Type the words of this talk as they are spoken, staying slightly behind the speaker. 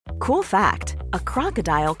Cool fact, a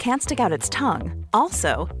crocodile can't stick out its tongue.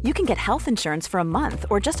 Also, you can get health insurance for a month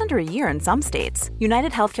or just under a year in some states.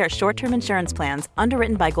 United Healthcare short-term insurance plans,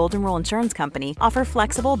 underwritten by Golden Rule Insurance Company, offer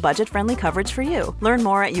flexible, budget-friendly coverage for you. Learn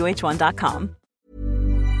more at uh1.com.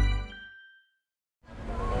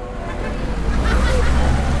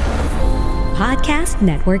 Podcast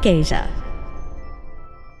Network Asia.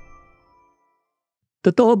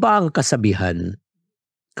 Totoo ba ang kasabihan?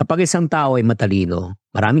 Kapag isang tao ay matalino,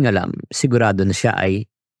 maraming alam, sigurado na siya ay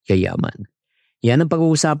yayaman. Yan ang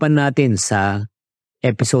pag-uusapan natin sa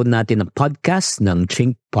episode natin ng podcast ng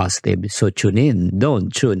Think Positive. So tune in,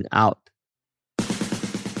 don't tune out.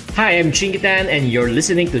 Hi, I'm Chingitan and you're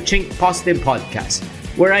listening to Think Positive Podcast,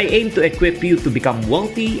 where I aim to equip you to become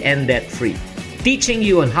wealthy and debt-free, teaching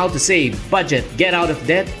you on how to save, budget, get out of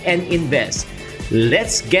debt, and invest.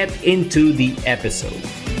 Let's get into the episode.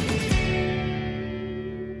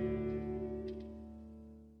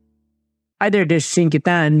 Hi there, this is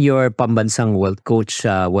Chingitan, your pambansang wealth coach.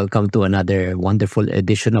 Welcome to another wonderful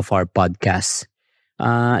edition of our podcast.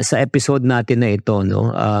 Sa episode natin na ito,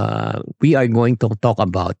 we are going to talk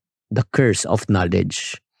about the curse of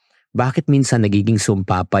knowledge. Bakit minsan nagiging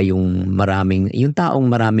sumpa pa yung taong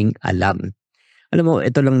maraming alam? Alam mo,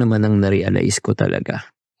 ito lang naman ang na-realize ko talaga.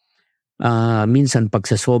 Minsan pag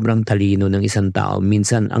sa sobrang talino ng isang tao,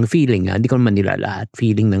 minsan ang feeling, hindi ko naman nila lahat,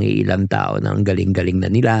 feeling ng ilang tao na ang galing-galing na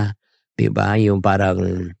nila. Diba? Yung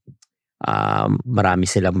parang marami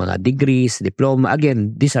silang mga degrees, diploma.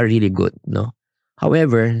 Again, these are really good, no?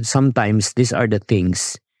 However, sometimes these are the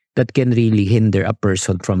things that can really hinder a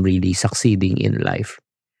person from really succeeding in life.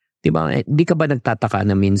 Diba? Di ka ba nagtataka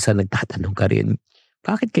na minsan nagtatanong ka rin,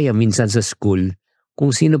 bakit kaya minsan sa school,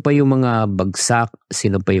 kung sino pa yung mga bagsak,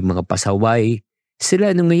 sino pa yung mga pasaway,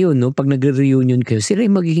 sila ngayon, no, pag nagre-reunion kayo, sila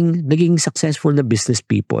yung naging successful na business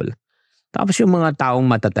people. Tapos yung mga taong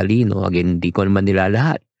matatalino, again, hindi ko naman nila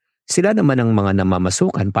lahat. Sila naman ang mga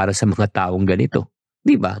namamasukan para sa mga taong ganito.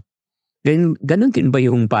 Di ba? Ganun din ba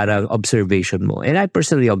yung parang observation mo? And I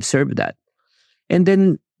personally observed that. And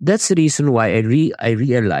then, that's the reason why I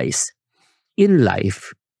realize in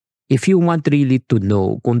life, if you want really to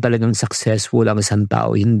know kung talagang successful ang isang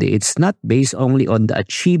tao, hindi. It's not based only on the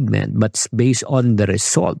achievement, but it's based on the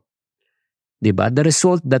result. Di ba? The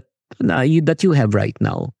result that you have right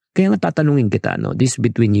now. Kaya nga tatanungin kita, this is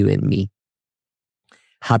between you and me.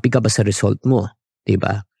 Happy ka ba sa result mo?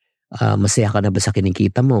 Diba? Masaya ka na ba sa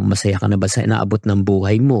kinikita mo? Masaya ka na ba sa inaabot ng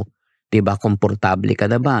buhay mo? Diba? Komportable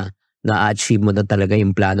ka na ba? Na-achieve mo na talaga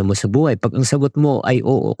yung plano mo sa buhay? Pag ang sagot mo ay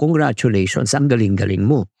oo, congratulations, ang galing-galing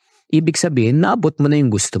mo. Ibig sabihin, naabot mo na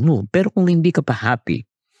yung gusto mo. Pero kung hindi ka pa happy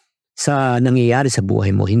sa nangyayari sa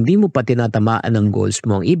buhay mo, hindi mo pa tinatamaan ang goals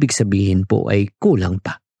mo, ang ibig sabihin po ay kulang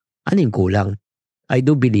pa. Ano yung kulang? I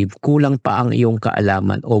do believe kulang pa ang iyong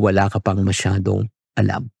kaalaman o wala ka pang masyadong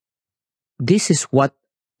alam. This is what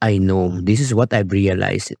I know. This is what I've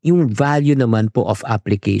realized. Yung value naman po of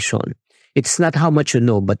application. It's not how much you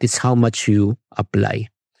know, but it's how much you apply.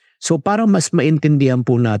 So para mas maintindihan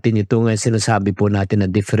po natin ito nga sinasabi po natin na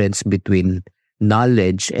difference between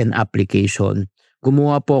knowledge and application,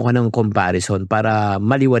 gumawa po ako ng comparison para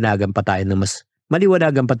maliwanagan pa tayo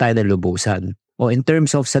ng lubusan. O in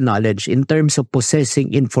terms of sa knowledge, in terms of possessing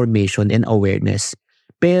information and awareness.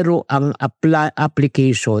 Pero ang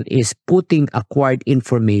application is putting acquired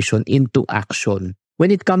information into action. When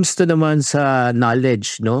it comes to naman sa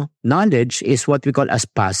knowledge, knowledge is what we call as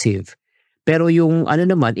passive. Pero yung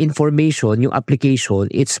information, yung application,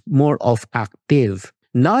 it's more of active.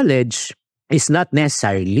 Knowledge is not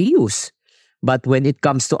necessarily use. But when it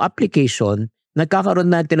comes to application, nagkakaroon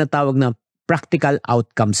na tinatawag na practical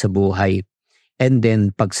outcome sa buhay. And then,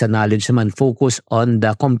 pag sa knowledge naman, focus on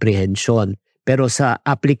the comprehension. Pero sa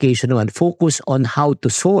application naman, focus on how to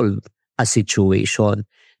solve a situation.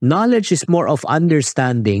 Knowledge is more of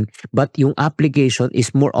understanding, but yung application is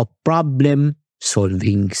more of problem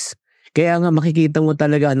solvings. Kaya nga makikita mo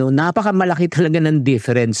talaga, napakamalaki talaga ng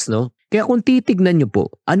difference, Kaya kung titignan nyo po,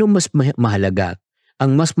 ano mas mahalaga?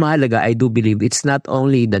 Ang mas mahalaga, I do believe, it's not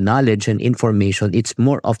only the knowledge and information, it's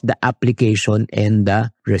more of the application and the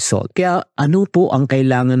result. Kaya ano po ang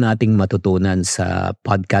kailangan nating matutunan sa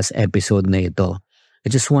podcast episode na ito? I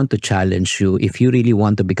just want to challenge you, if you really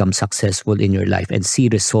want to become successful in your life and see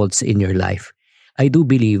results in your life, I do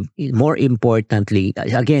believe, more importantly,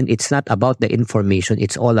 again, it's not about the information,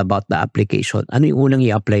 it's all about the application. Ano yung unang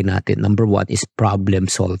i-apply natin? Number one is problem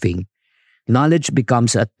solving. Knowledge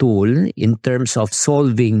becomes a tool in terms of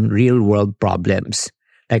solving real-world problems.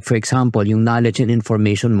 Like for example, yung knowledge and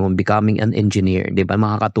information mo, becoming an engineer, di ba?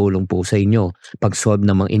 Makakatulong po sa inyo pag-solve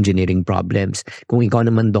ng mga engineering problems. Kung ikaw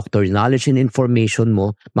naman doctor, knowledge and information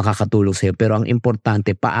mo, makakatulong sa iyo. Pero ang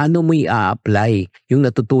importante, paano mo i-apply yung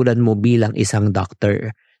natutunan mo bilang isang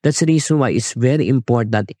doctor? That's the reason why it's very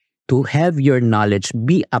important to have your knowledge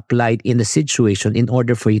be applied in the situation in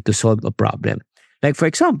order for you to solve a problem. Like for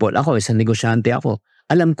example, ako, isang negosyante ako.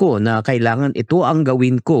 Alam ko na kailangan ito ang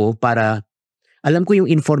gawin ko para alam ko yung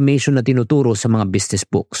information na tinuturo sa mga business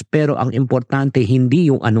books. Pero ang importante, hindi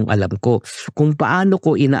yung anong alam ko. Kung paano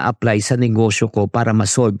ko ina-apply sa negosyo ko para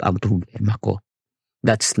ma-solve ang problema ko.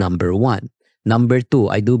 That's number 1. Number 2,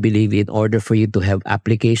 I do believe in order for you to have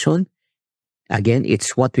application, again,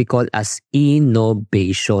 it's what we call as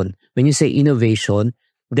innovation. When you say innovation,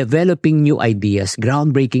 developing new ideas,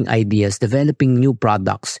 groundbreaking ideas, developing new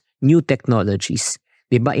products, new technologies.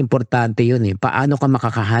 Diba, importante yun eh. Paano ka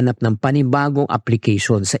makakahanap ng panibagong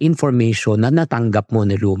application sa information na natanggap mo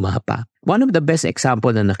na luma pa. One of the best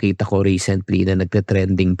example na nakita ko recently na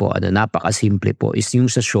nagte-trending po, napakasimple po, is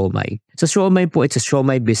yung sa siomai. Sa siomai po, it's a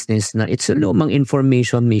siomai business na it's a lumang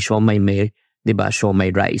information, may siomai, may, diba,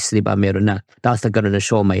 siomai rice, diba, meron na. Tapos nagkaroon na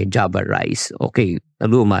siomai Java rice. Okay,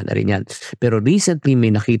 luma na rin yan. Pero recently,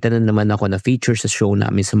 may nakita na naman ako na feature sa show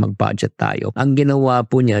namin sa Mag-Budget Tayo. Ang ginawa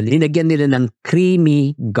po niya, linagyan nila ng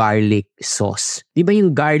creamy garlic sauce. Diba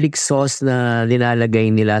yung garlic sauce na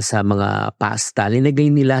linalagay nila sa mga pasta,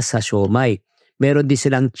 linagay nila sa siomai. Meron din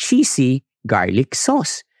silang cheesy garlic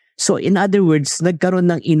sauce. So in other words,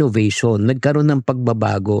 nagkaroon ng innovation, nagkaroon ng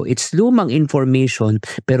pagbabago. It's lumang information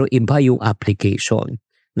pero iba yung application.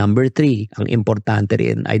 Number 3, ang importante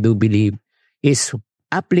rin, I do believe, is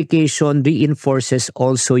application reinforces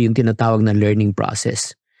also yung tinatawag na learning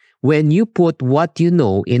process. When you put what you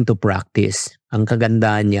know into practice, ang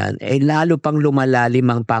kagandaan yan, ay lalo pang lumalalim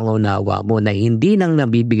ang pangunawa mo na hindi nang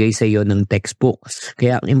nabibigay sa iyo ng textbook.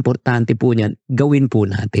 Kaya ang importante po niyan, gawin po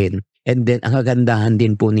natin. And then, ang kagandahan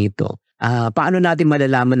din po nito, paano natin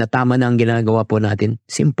malalaman na tama na ang ginagawa po natin?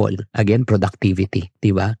 Simple. Again, productivity.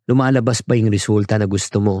 Diba? Lumalabas ba yung resulta na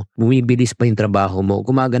gusto mo? Bumibilis pa yung trabaho mo?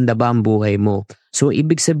 Gumaganda ba ang buhay mo? So,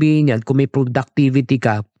 ibig sabihin yan, kung may productivity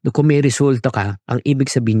ka, kung may resulta ka, ang ibig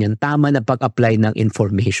sabihin yan, tama na pag-apply ng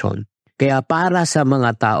information. Kaya para sa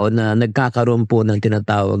mga tao na nagkakaroon po ng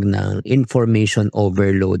tinatawag ng information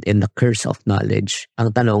overload and the curse of knowledge,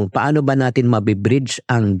 ang tanong, paano ba natin mabibridge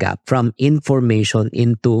ang gap from information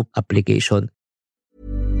into application?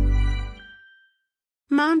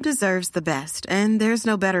 Mom deserves the best, and there's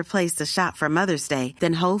no better place to shop for Mother's Day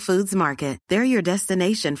than Whole Foods Market. They're your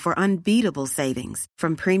destination for unbeatable savings,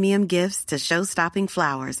 from premium gifts to show-stopping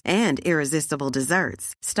flowers and irresistible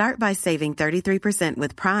desserts. Start by saving 33%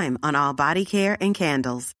 with Prime on all body care and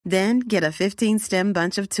candles. Then get a 15-stem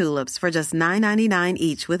bunch of tulips for just $9.99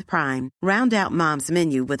 each with Prime. Round out Mom's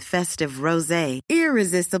menu with festive rosé,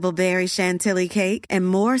 irresistible berry chantilly cake, and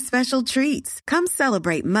more special treats. Come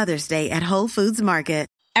celebrate Mother's Day at Whole Foods Market.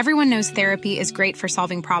 Everyone knows therapy is great for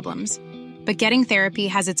solving problems, but getting therapy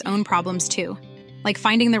has its own problems too, like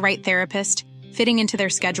finding the right therapist, fitting into their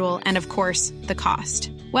schedule, and of course, the cost.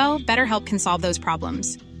 Well, BetterHelp can solve those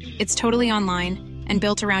problems. It's totally online and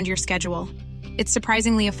built around your schedule. It's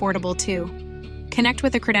surprisingly affordable too. Connect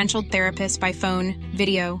with a credentialed therapist by phone,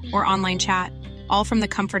 video, or online chat, all from the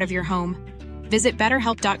comfort of your home. Visit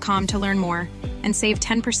BetterHelp.com to learn more and save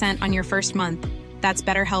 10% on your first month. That's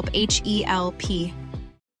BetterHelp, H-E-L-P.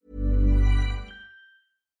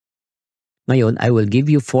 Ngayon, I will give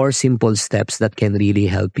you 4 simple steps that can really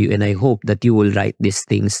help you, and I hope that you will write these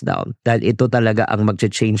things down. Dahil ito talaga ang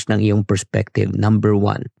mag-change ng iyong perspective. Number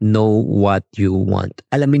 1, know what you want.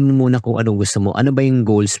 Alamin mo muna kung anong gusto mo. Ano ba yung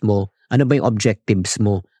goals mo? Ano ba yung objectives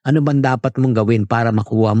mo? Ano bang dapat mong gawin para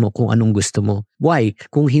makuha mo kung anong gusto mo? Why?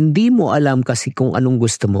 Kung hindi mo alam kasi kung anong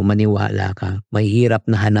gusto mo, maniwala ka. Mahirap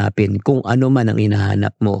na hanapin kung ano man ang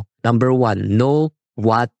hinahanap mo. Number 1, know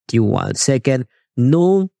what you want. Second,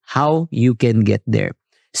 know how you can get there.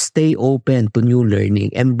 Stay open to new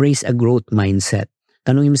learning. Embrace a growth mindset.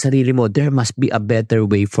 Tanungin mo sarili mo, there must be a better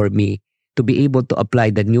way for me to be able to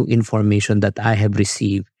apply the new information that I have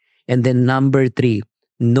received. And then number 3,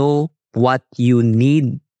 know what you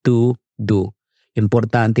need to do.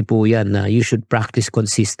 Importante po yan na you should practice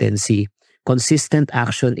consistency. Consistent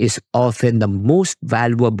action is often the most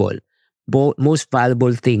valuable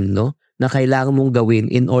thing, no? Na kailangan mong gawin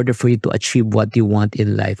in order for you to achieve what you want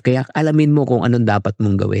in life. Kaya alamin mo kung anong dapat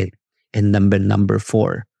mong gawin. And number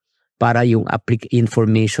 4, para yung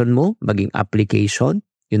information mo, maging application,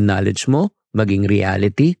 yung knowledge mo, maging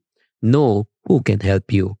reality, know who can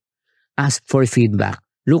help you. Ask for feedback.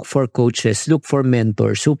 Look for coaches, look for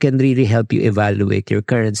mentors who can really help you evaluate your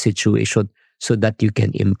current situation so that you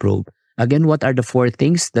can improve. Again, what are the 4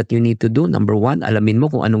 things that you need to do? Number 1, alamin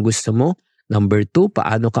mo kung anong gusto mo. Number 2,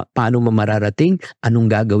 paano mo mararating?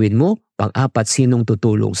 Anong gagawin mo? Pang-4, sinong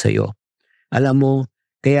tutulong sa'yo? Alam mo,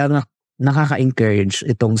 kaya nga nakaka-encourage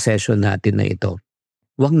itong session natin na ito.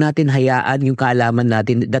 Huwag natin hayaan yung kaalaman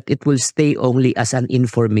natin that it will stay only as an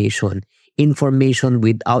information. Information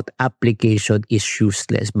without application is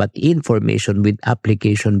useless, but information with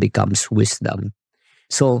application becomes wisdom.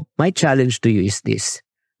 So, my challenge to you is this.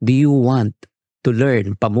 Do you want to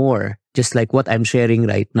learn pa more, just like what I'm sharing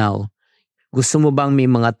right now? Gusto mo bang may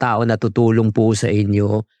mga tao na tutulong po sa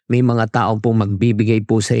inyo? May mga tao pong magbibigay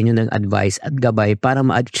po sa inyo ng advice at gabay para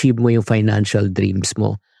ma-achieve mo yung financial dreams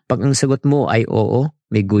mo? Pag ang sagot mo ay oo,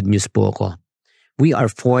 may good news po ako. We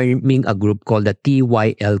are forming a group called the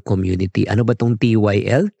TYL community. Ano ba tong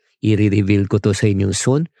TYL? I-reveal ko to sa inyo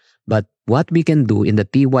soon. But what we can do in the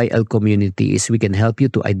TYL community is we can help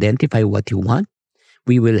you to identify what you want.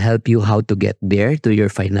 We will help you how to get there to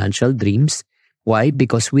your financial dreams. Why?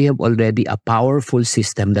 Because we have already a powerful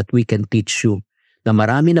system that we can teach you na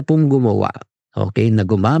marami na pong gumawa, okay, na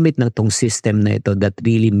gumamit ng tong system na ito that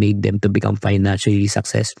really made them to become financially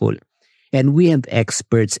successful. And we have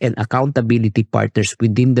experts and accountability partners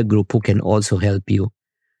within the group who can also help you.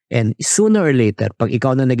 And sooner or later, pag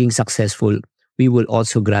ikaw na naging successful, we will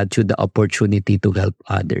also grant you the opportunity to help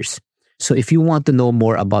others. So if you want to know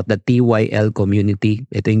more about the TYL community,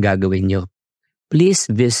 ito yung gagawin nyo. Please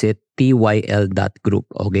visit tyl.group.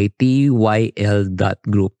 Okay,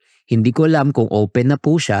 tyl.group. Hindi ko alam kung open na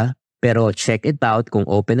po siya, pero check it out kung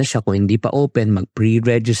open na siya. Kung hindi pa open,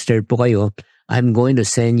 mag-pre-register po kayo. I'm going to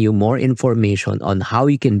send you more information on how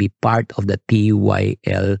you can be part of the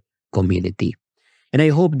TYL community. And I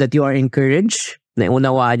hope that you are encouraged.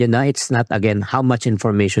 Naunawaan nyo na it's not, again, how much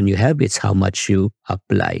information you have, it's how much you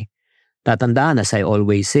apply. Tatandaan, as I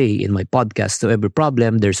always say in my podcast, to every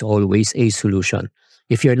problem, there's always a solution.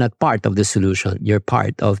 If you're not part of the solution, you're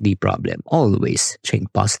part of the problem. Always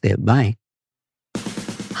think positive. Bye.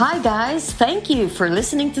 Hi, guys. Thank you for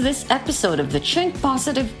listening to this episode of the Think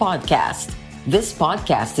Positive Podcast. This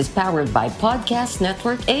podcast is powered by Podcast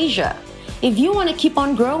Network Asia. If you want to keep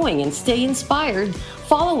on growing and stay inspired,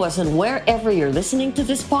 follow us on wherever you're listening to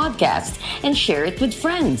this podcast and share it with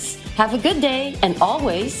friends. Have a good day and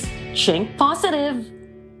always think positive.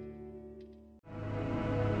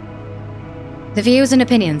 The views and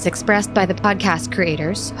opinions expressed by the podcast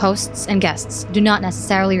creators, hosts, and guests do not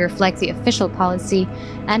necessarily reflect the official policy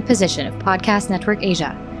and position of Podcast Network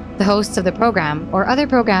Asia, the hosts of the program, or other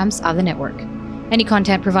programs of the network. Any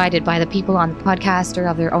content provided by the people on the podcast are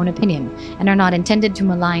of their own opinion and are not intended to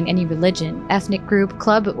malign any religion, ethnic group,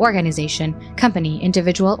 club, organization, company,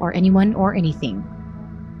 individual, or anyone or anything.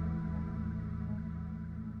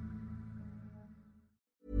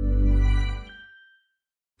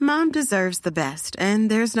 Mom deserves the best,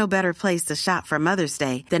 and there's no better place to shop for Mother's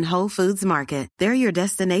Day than Whole Foods Market. They're your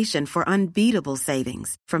destination for unbeatable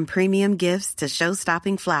savings, from premium gifts to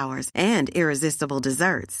show-stopping flowers and irresistible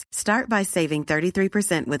desserts. Start by saving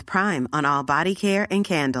 33% with Prime on all body care and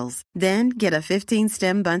candles. Then get a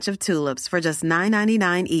 15-stem bunch of tulips for just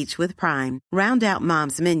 $9.99 each with Prime. Round out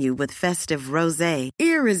Mom's menu with festive rosé,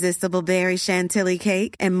 irresistible berry chantilly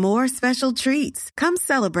cake, and more special treats. Come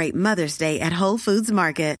celebrate Mother's Day at Whole Foods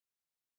Market.